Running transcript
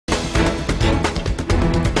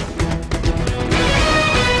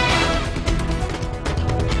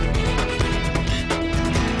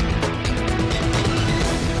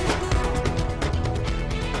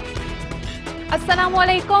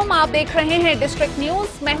अस्सलामुअलैकुम, आप देख रहे हैं डिस्ट्रिक्ट न्यूज।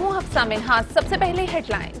 मैं हूं हफ्सा मिन्हाज। सबसे पहले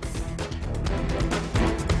हेडलाइंस।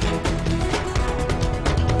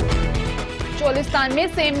 चोलिस्तान में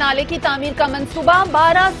सेम नाले की तामीर का मंसूबा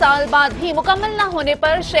 12 साल बाद भी मुकम्मल न होने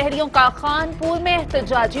पर शहरियों का खानपुर में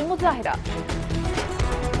एहतजाजी मुजाहिरा।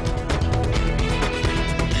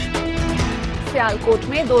 सियालकोट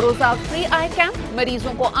में 2 रोजा फ्री आई कैंप,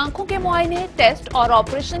 मरीजों को आंखों के मुआयने, टेस्ट और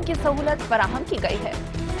ऑपरेशन की सहूलत फराहम की गई है।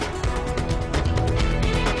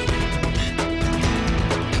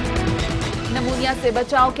 नमूनिया से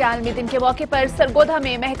बचाव के आलमी दिन के मौके पर सरगोधा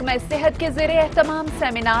में महकमा सेहत के ज़ेरे एहतमाम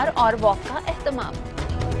सेमिनार और वॉक का एहतमाम।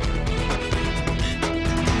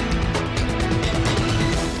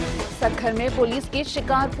 सखर में पुलिस की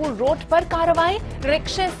शिकारपुर रोड पर कार्रवाई,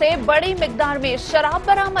 रिक्शे से बड़ी मिकदार में शराब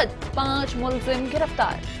बरामद, 5 मुलजिम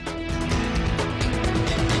गिरफ्तार।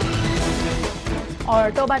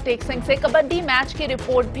 और टोबा टेक्सिंग से कबड्डी मैच की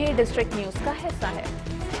रिपोर्ट भी डिस्ट्रिक्ट न्यूज का हिस्सा है।